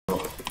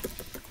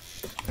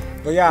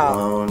But yeah,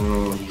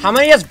 how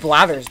many has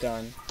Blathers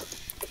done?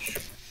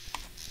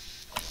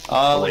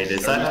 Wait,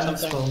 is that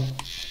something?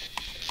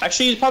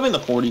 Actually, he's probably in the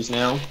 40s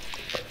now.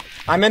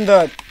 I'm in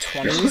the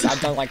 20s. I've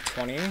done like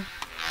 20.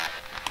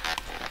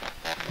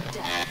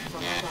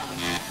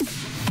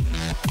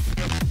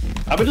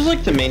 I would just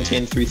like to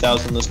maintain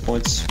 3,000 list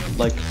points,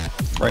 like,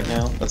 right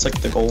now. That's like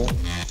the goal.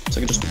 So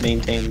I can just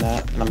maintain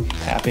that, and I'm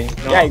happy.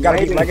 No, yeah, you gotta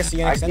beat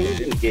Legacy and Extended. I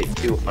think you can get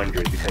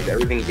 200 because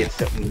everything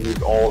gets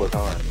moved all the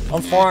time.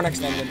 I'm 4 on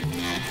Extended.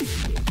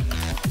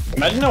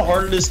 Imagine how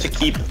hard it is to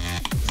keep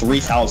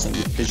 3,000,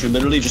 because you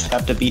literally just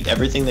have to beat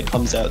everything that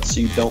comes out so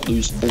you don't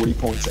lose 40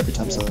 points every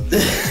time something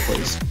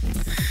plays.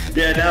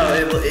 Yeah, no,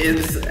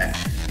 it's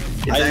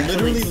I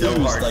literally so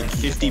lose hard like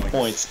 50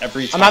 points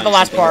every time. I'm at the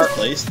last part.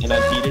 Placed, and I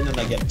beat it and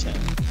I get 10.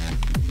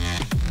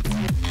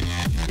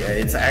 Yeah,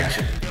 it's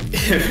actually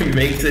it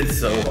makes it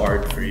so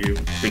hard for you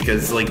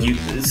because like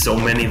so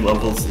many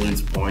levels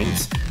lose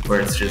points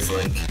where it's just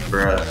like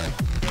bruh.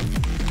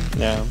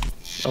 Yeah.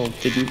 Oh,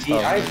 did you?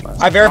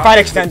 I verified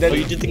Extended. Oh,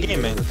 you did the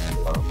gaming.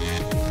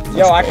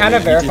 Yo, I kind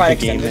of verified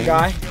Extended,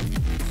 guy.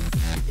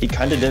 He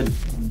kind of did.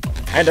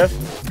 Kind of.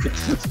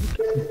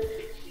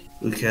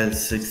 Luke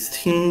has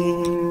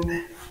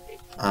 16.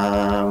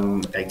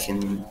 I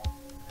can.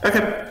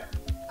 Okay.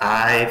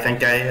 I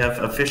think I have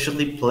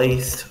officially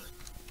placed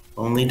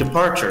only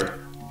departure.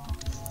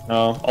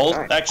 No.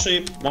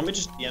 Actually, why don't we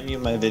just DM you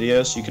my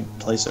video so you can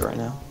place it right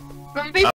now?